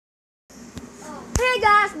Hey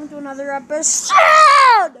guys, welcome to another episode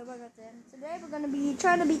of Minecraft. Today we're gonna be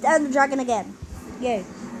trying to beat the Ender Dragon again. Yay.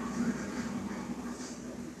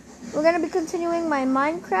 We're gonna be continuing my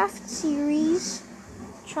Minecraft series,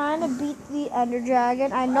 trying to beat the Ender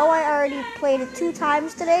Dragon. I know I already played it 2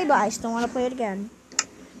 times today, but I still want to play it again.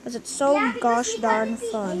 Because it's so gosh darn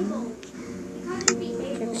fun.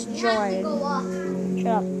 It's join. Shut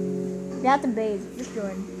up. You have to bathe. Just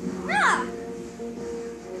join.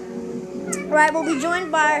 Alright, we'll be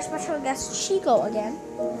joined by our special guest Chico again.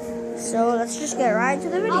 So let's just get right into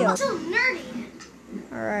the video. Oh, so nerdy.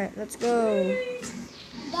 Alright, let's go.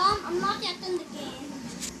 Dom, I'm not yet in the game.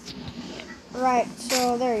 Right,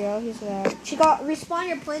 so there you go, he's there. Chico, respawn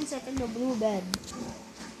your plane set in the blue bed.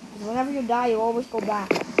 Whenever you die, you always go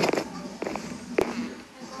back. I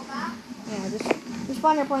go back? Yeah, just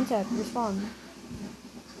respawn your point set. Respawn.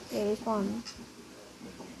 Okay, respawn.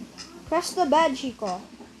 Press the bed, Chico.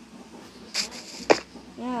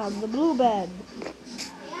 Yeah, the blue bed. Yeah,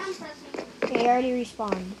 I'm pressing. Okay, I already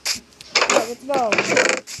respawned. Okay, let's go. I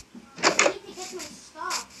need to get my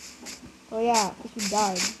stuff. Oh yeah, because you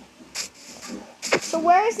died. So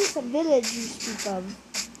where is this village you speak of?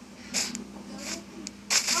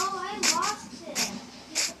 Oh, I lost it.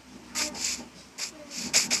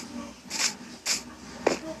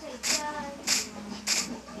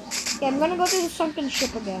 Okay, I'm gonna go to the sunken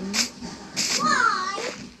ship again. Why?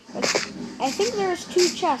 I think there's 2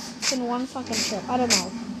 chests in one sunken ship. I don't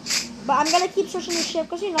know. But I'm gonna keep searching the ship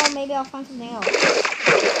because, you know, maybe I'll find something else.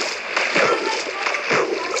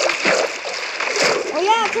 Oh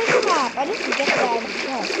yeah, treasure map. I didn't get that in the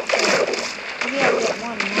chest. So maybe I'll get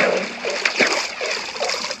one more.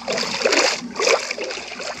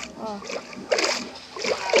 Oh.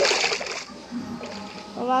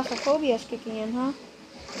 Thalassophobia is kicking in, huh?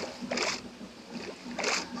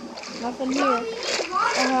 Nothing here.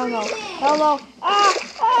 Oh, hell no. Hell no. Ah!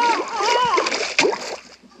 Ah! Ah!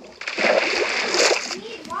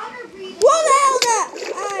 What the hell is that?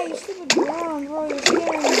 Ah, you stupid ground, bro. You're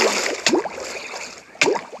scaring me.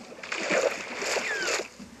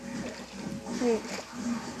 Wait.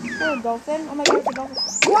 Is there a dolphin? Oh my god, it's a dolphin.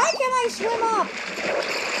 Why can't I swim up?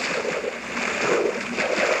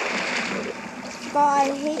 God, I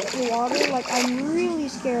hate the water. Like, I'm really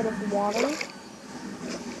scared of the water.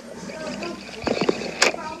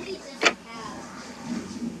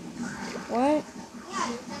 What?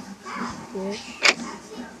 Bitch.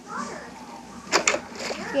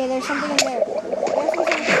 Okay, there's something in there.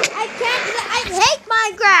 I can't. I hate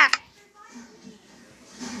Minecraft.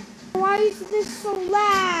 Why is this so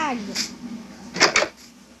lag?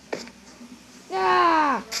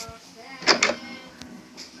 Yeah.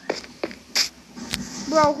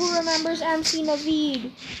 Bro, who remembers MC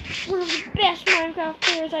Naveed? One of the best Minecraft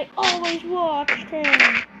players. I always watched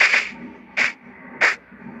him.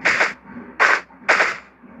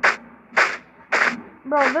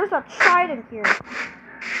 Bro, there's a trident here.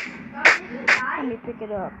 Let me pick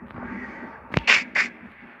it up.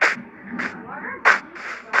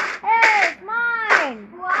 Hey, it's mine!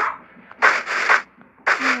 What?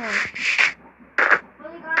 Yeah.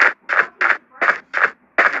 Well, you gotta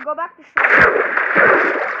Go back to shore.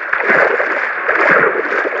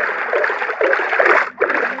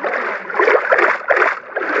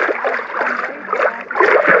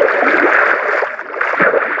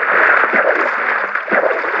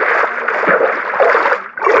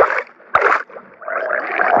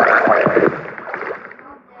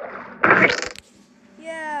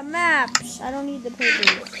 Yeah, maps. I don't need the papers.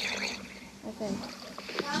 Okay.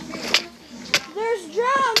 There's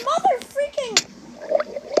drown, mother freaking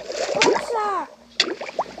Oxa.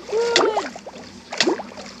 Good.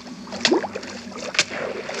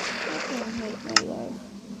 I hate my life.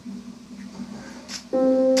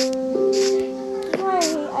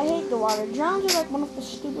 I hate the water. Drowns are like one of the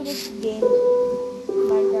stupidest games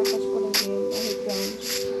Minecraft has put in games. I hate drowns.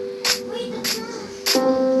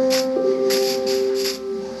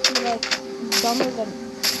 They're like dumber than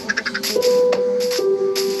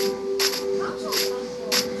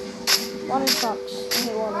water sucks. I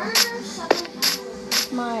hate water.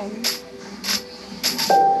 It's mine.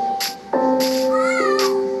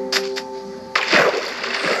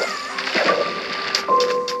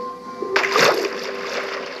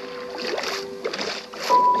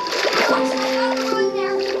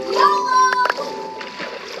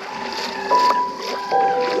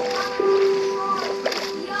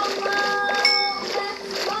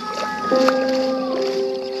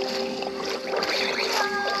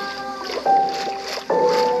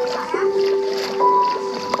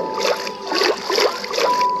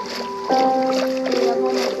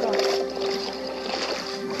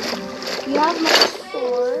 You have my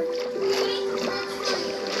sword.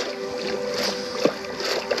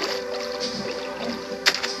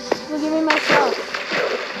 Well, give me my stuff.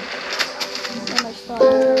 Yeah, my stuff.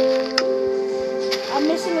 I'm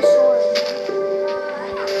missing a sword.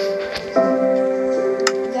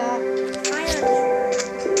 The iron sword.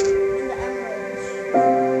 And the emeralds.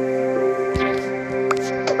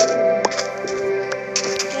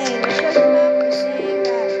 Okay, the treasure map is saying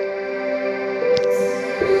that.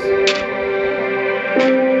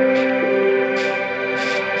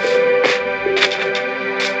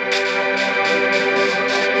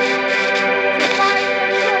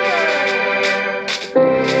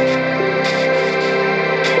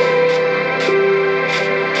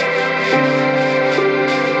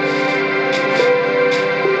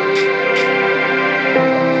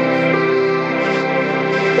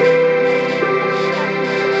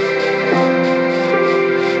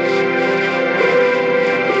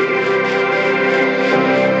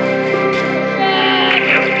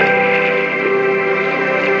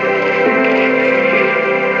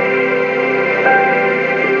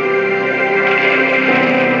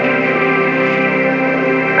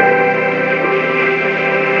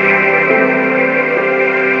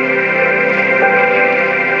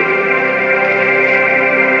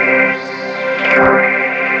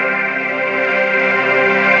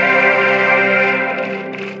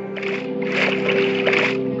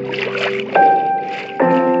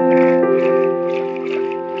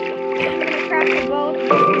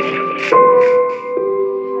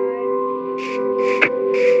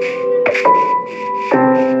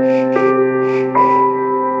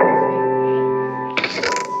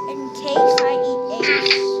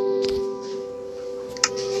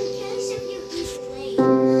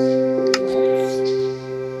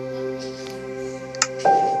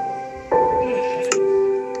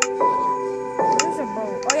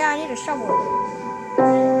 A shovel.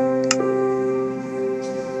 There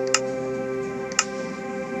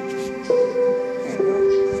you go.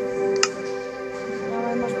 Now I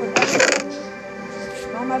must put everything,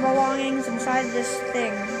 all my belongings inside this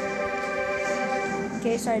thing, in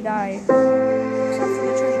case I die. Except for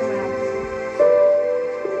the treasure map.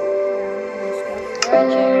 Yeah, I need stuff.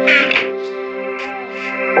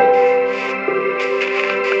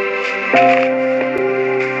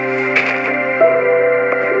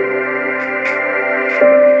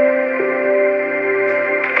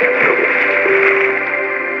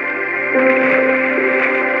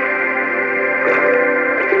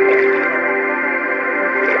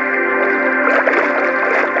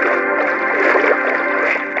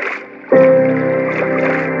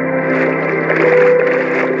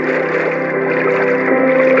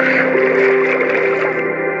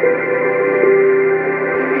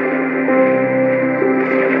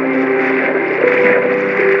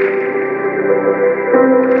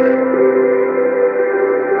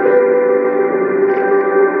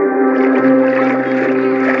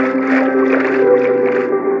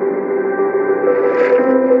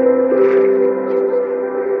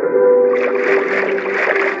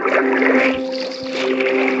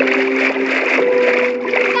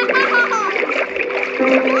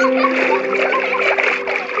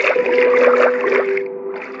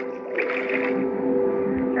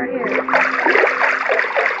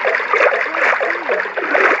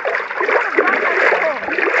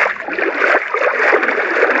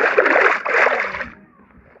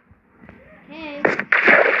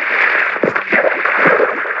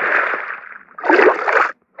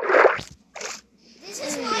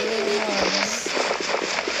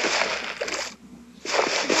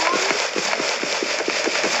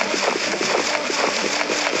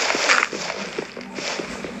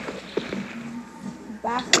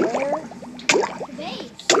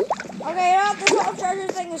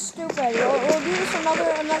 Thing is stupid. We'll do this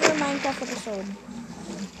another Minecraft episode.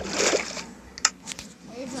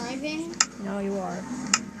 Are you driving? No, you are.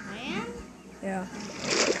 I am? Yeah.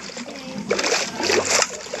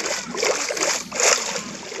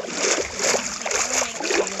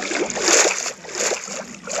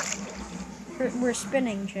 Okay. We're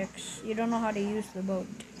spinning, chicks. You don't know how to use the boat.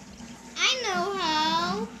 I know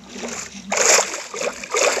how.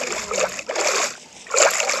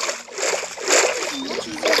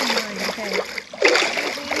 Okay.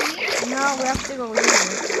 No, we have to go here.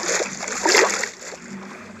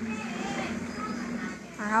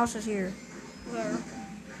 Our house is here. Where?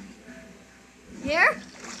 Here?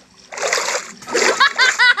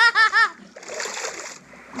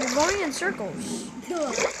 You're going in circles.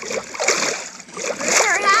 Where's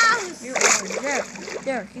your house?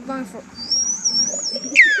 There, keep going for.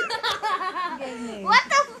 What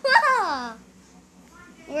the fuck?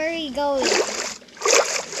 Where are you going?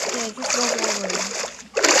 Okay, just go forward.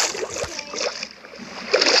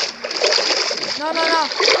 No.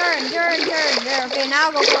 Turn. There. Okay,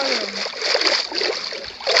 now go forward.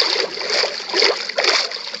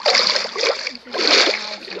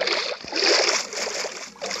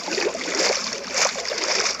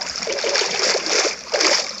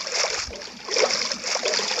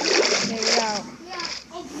 Okay, we're out. Yeah.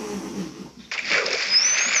 Okay.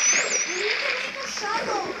 We need to make a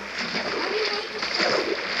shovel. How do you make a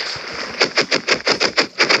shovel?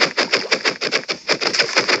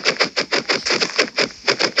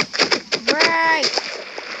 Right.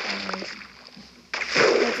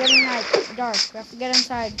 It's getting like dark. We have to get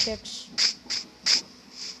inside, chicks.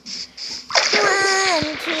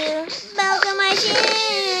 1, 2, buckle my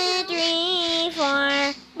shoe. 3,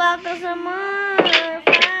 4, buckle some more.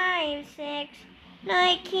 5, 6,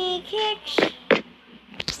 Nike kicks.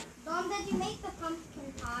 Dom, did you make the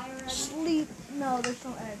pumpkin pie already? Sleep. No, there's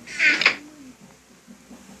no eggs.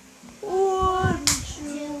 1,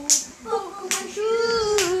 2, buckle my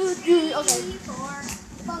shoe. 3. Okay. 4,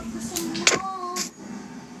 buckle some more.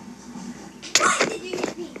 Why did you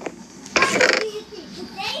hit me? Why did you hit me?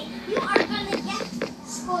 Today you are gonna get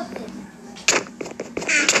scolded.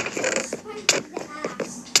 Spank in the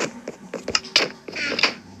ass.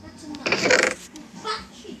 That's enough. Butt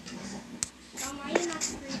cheek. Dom, why are you not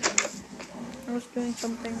screaming? I was doing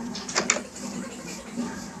something.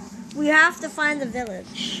 We have to find the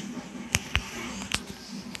village.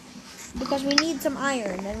 Because we need some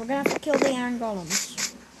iron, and we're gonna have to kill the iron golems.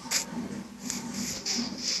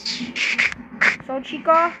 So,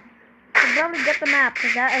 Chica, you probably get the map,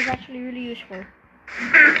 because that is actually really useful.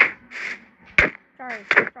 Sorry.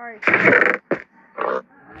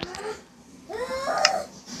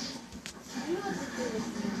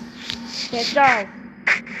 Okay, let's go.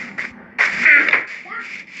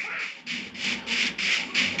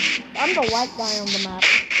 I'm the white guy on the map.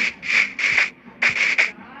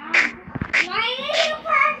 Why did you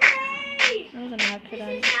punch me? That was an accident.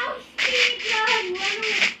 This is how speed run. Run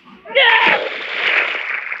away.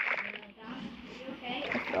 Okay.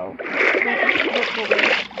 Let's go. Go.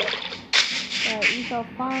 Alright, we shall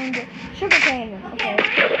find sugarcane. Okay.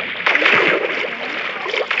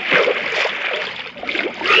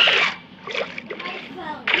 I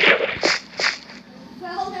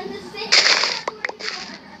fell in the sink.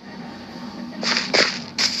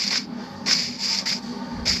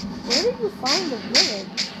 Where did you find the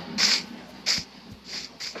village?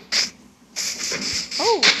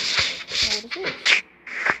 Oh! What is this?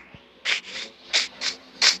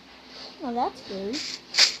 Oh, that's good.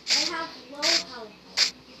 I have low health.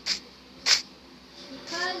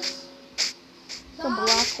 Because It's a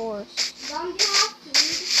black horse. Dom, do you have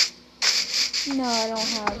food? No, I don't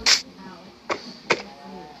have.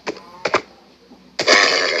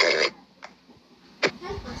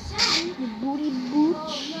 10%? You booty Oh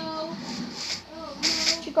booch. no. Oh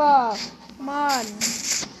no. Chica, come on.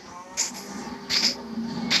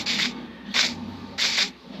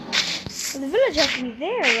 The village has to be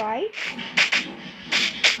there, right?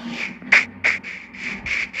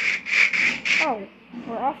 Oh,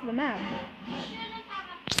 we're off the map.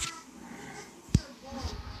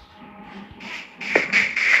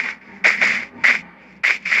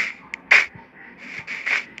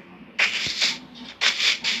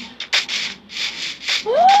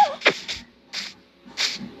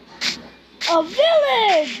 A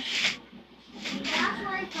village! That's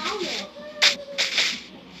where I found it.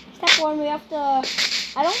 Step 1, we have to...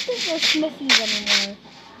 I don't think there's smithies anymore.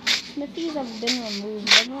 Smithies have been removed.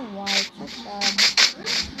 I don't know why. It's so sad.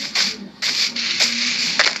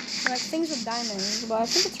 Like things with diamonds, but I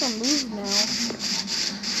think it's removed now.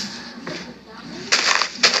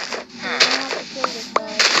 We're gonna have to kill this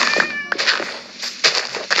guy.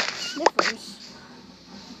 Sniffers.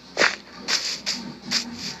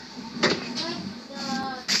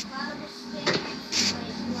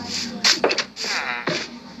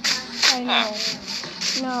 I know.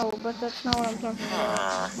 No, but that's not what I'm talking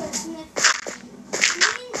about.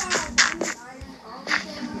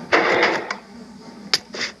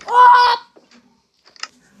 Oh!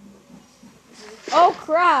 Oh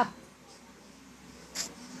crap!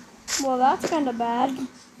 Well, that's kind of bad.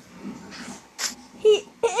 He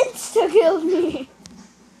insta-killed me.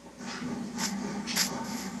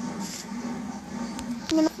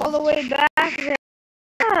 I'm gonna fall the way back there.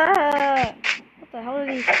 Ah! What the hell are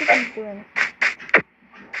these chickens doing?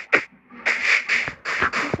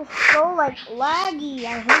 This is so like laggy.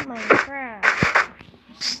 I hate Minecraft.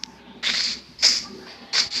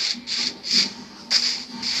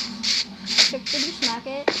 Did you smack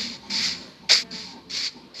it?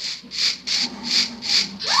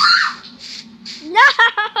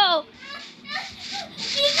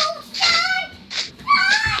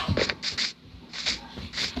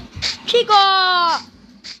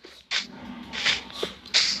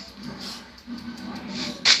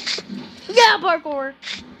 Yeah, parkour.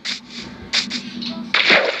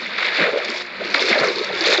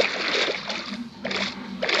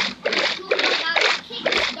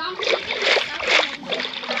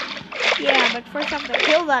 Yeah, but first I have to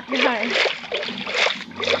kill that guy.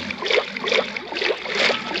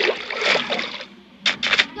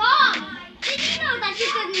 Dog, did you know that you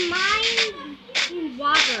can mine in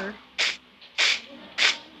water?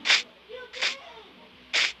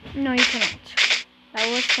 No, you cannot. That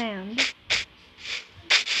was sand.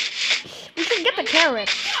 We should get the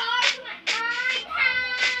carrots.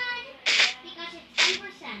 Because it's 10%.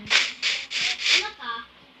 Look up.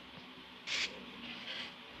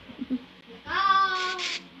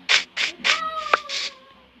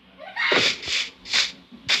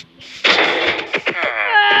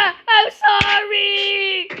 I'm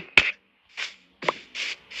sorry.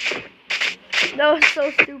 That was so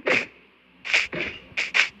stupid.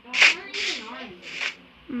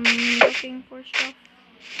 Looking for stuff.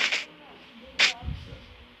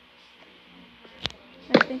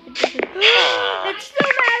 I think it doesn't. It's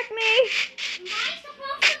still mad at me. Am I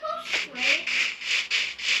supposed to go straight?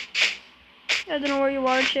 I don't know where you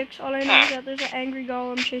are, chicks. All I know is that there's an angry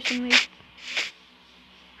golem chasing me.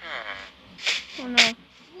 Oh no.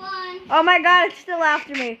 Oh my god, it's still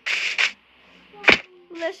after me.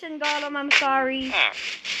 Listen, golem, I'm sorry.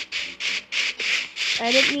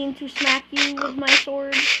 I didn't mean to smack you with my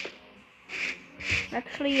sword.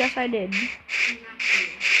 Actually, yes, I did.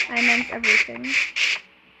 I meant everything.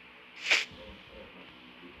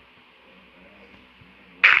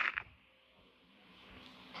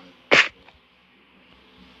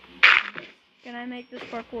 Can I make this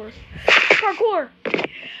parkour? Parkour!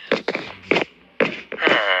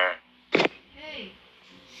 Hey.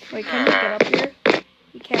 Wait, can you get up here?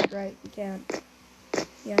 You can't, right? You can't.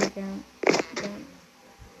 Yeah, you can't. You can't.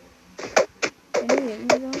 Can you hit me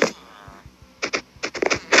though?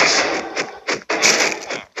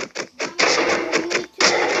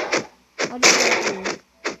 I'll just go through.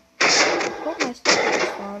 Hope my stuff is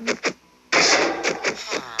fun.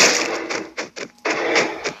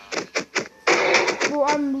 Bro,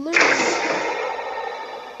 I'm literally...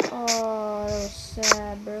 Oh, that was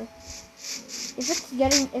sad, bro.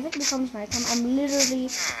 If it becomes nighttime, I'm literally,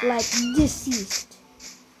 like, deceased.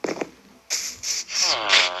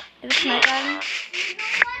 If it's nighttime...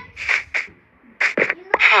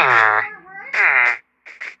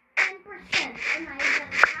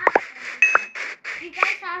 You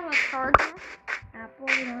guys have a charger? Apple?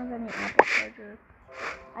 We don't have any Apple charger.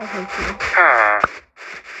 I hate you.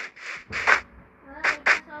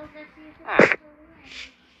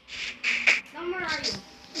 Where are you?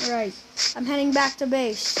 Alright, I'm heading back to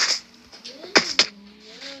base.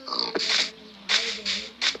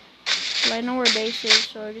 Well, I know where base is,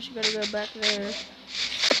 so I just gotta go back there.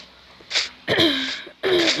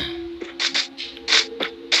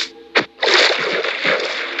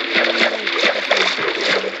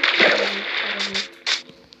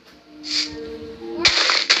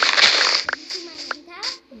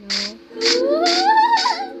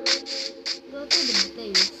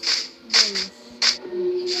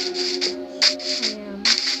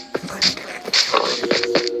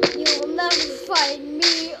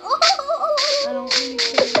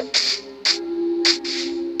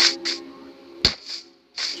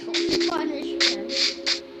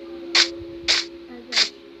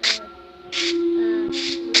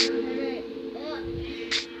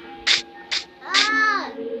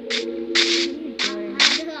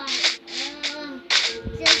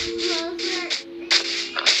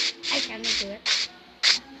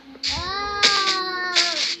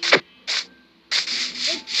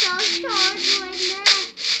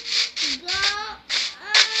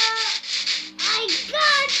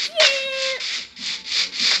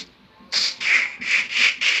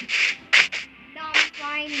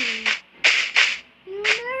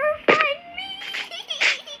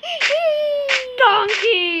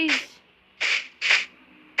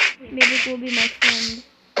 Will be my friend.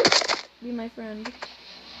 Be my friend.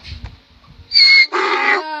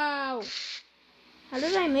 Wow! How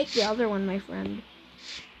did I make the other one my friend?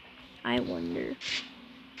 I wonder.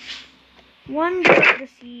 Wonder to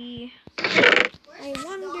see. I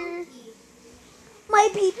wonder. My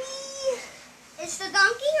baby! Is the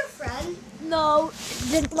donkey your friend? No,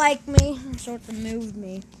 it didn't like me. It sort of moved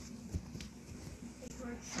me. It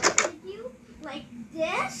shorted you? Like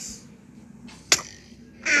this?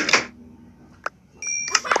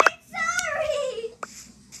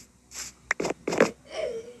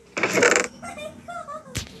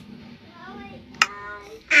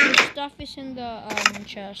 Stuff is in the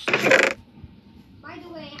chest. By the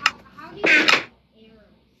way, how do you make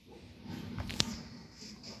arrows?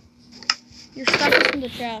 Your stuff is in the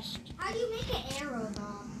chest. How do you make an arrow,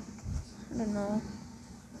 dog? I don't know.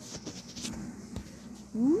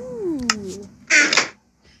 Ooh.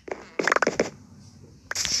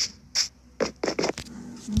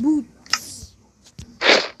 Boots.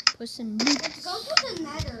 Puss in boots. Let's go to the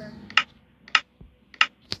nether.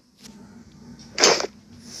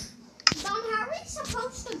 Dom, how are we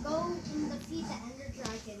supposed to go and defeat the ender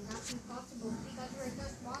dragon? That's impossible because we're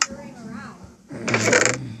just wandering around.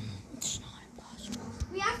 It's not impossible.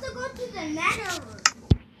 We have to go to the nether.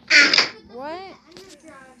 What? The ender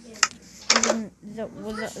dragon.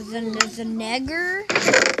 The nigger?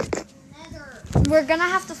 Nether. We're gonna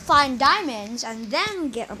have to find diamonds and then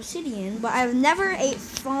get obsidian, but I've never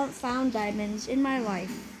found diamonds in my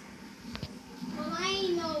life. Well, I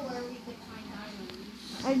know where we could find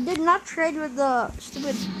diamonds. I did not trade with the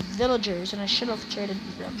stupid villagers, and I should have traded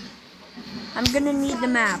with them. I'm gonna need the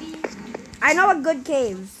map. I know a good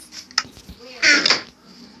cave. Where?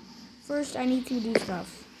 First, I need to do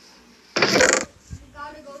stuff. We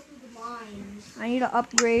gotta go through the mines. I need to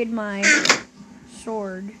upgrade my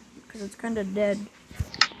sword because it's kind of dead.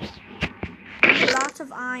 Lots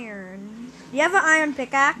of iron. Do you have an iron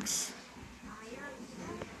pickaxe?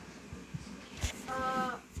 No,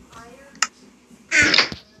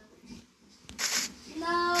 I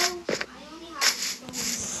only have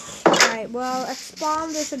stone. Alright, well, at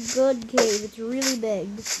spawn there's a good cave. It's really big.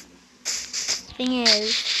 Thing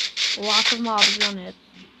is, lots of mobs on it.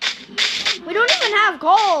 We don't even have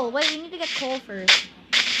coal! Wait, we need to get coal first.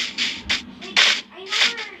 Wait, I know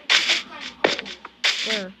where we can find coal.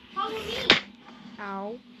 Where? Follow me.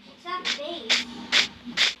 Ow. It's that base.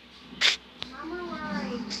 Remember where I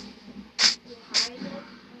hide it?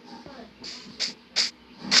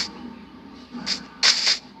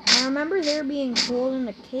 I remember there being coal in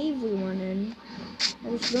the cave we went in. I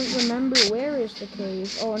just don't remember where is the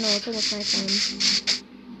cave. Oh no, it's almost nighttime.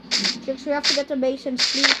 Just we have to get to base and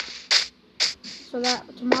sleep. So that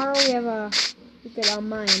tomorrow we could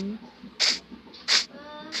mine.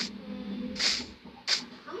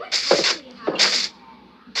 How much time do we have?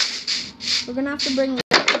 We're gonna have to bring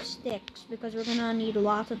lots of sticks because we're gonna need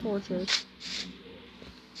lots of torches.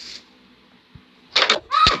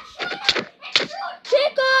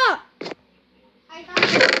 Chica! I thought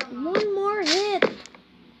you were mobs. One more hit. I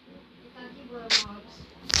thought you were mobs.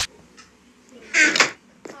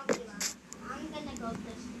 I'm gonna go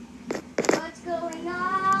this. What's going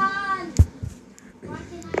on? Why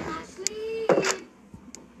can I not sleep?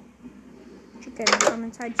 Chicken, come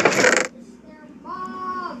inside chicken. Is there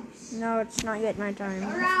mobs No, it's not yet nighttime.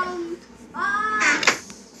 around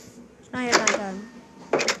us? It's not yet nighttime.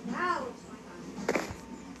 Now it's my time.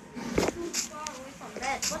 Too far away from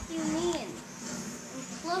bed. What do you mean? I'm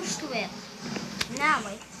close to it. Now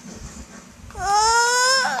wait.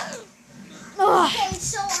 Ugh. Okay,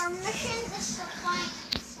 so our mission is to find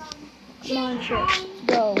some Come on, chicken. Chick.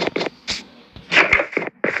 Go.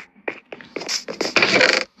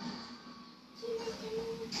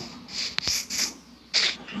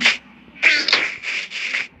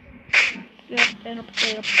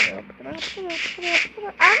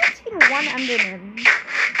 I haven't seen one Enderman.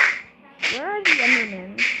 Where are the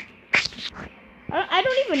Endermen? I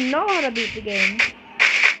don't even know how to beat the game. I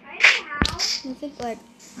know how. I think like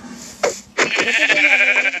look at the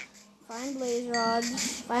nether, find blaze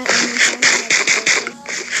rods, find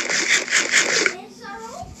Is our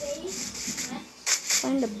old base next?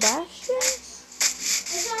 find a bastion.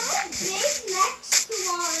 Is our old base next to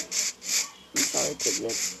our? I'm sorry,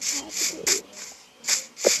 Piglet.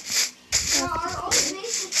 No, our old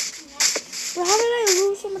base is next. But how did I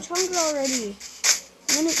lose so much hunger already?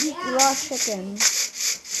 I'm gonna eat raw chicken,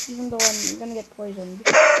 even though I'm gonna get poisoned.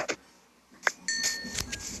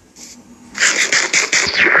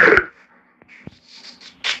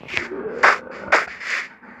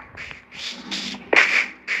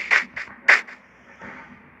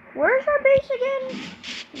 Where's our base again?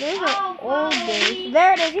 There's our old base.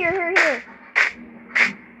 There it is. Here.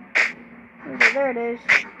 Okay, there it is.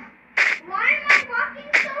 Why am I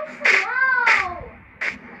walking so slow?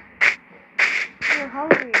 You're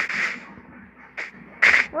hungry.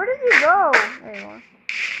 Where did you go? There you are.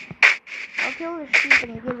 I'll kill the sheep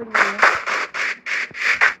and give it to you.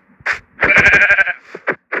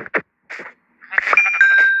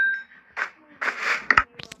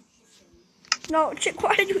 No,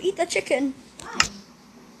 why did you eat the chicken? Why?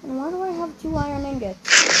 And why do I have 2 iron ingots?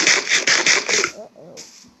 Uh-oh.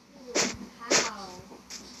 How?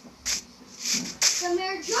 Come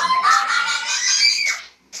here, John!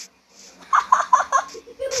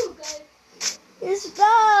 You guys,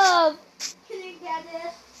 Stop! can you get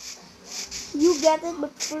it? You get it,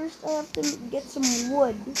 but first I have to get some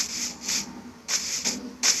wood.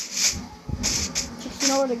 Chicks, you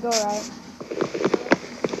know where to go, right?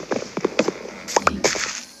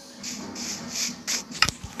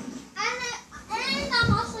 And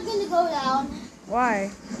I'm also gonna go down.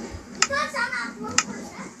 Why? Because I'm at 1%.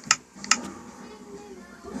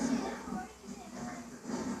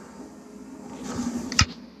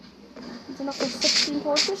 It's enough for 16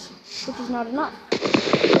 torches, which is not enough.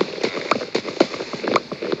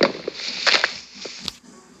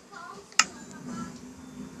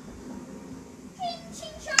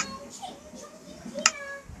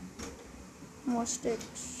 More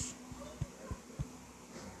sticks.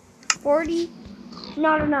 40,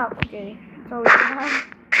 not enough. Okay, that's all we have.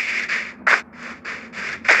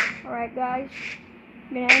 Alright guys,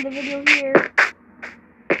 I'm gonna end the video here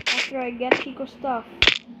after I get Chico's stuff.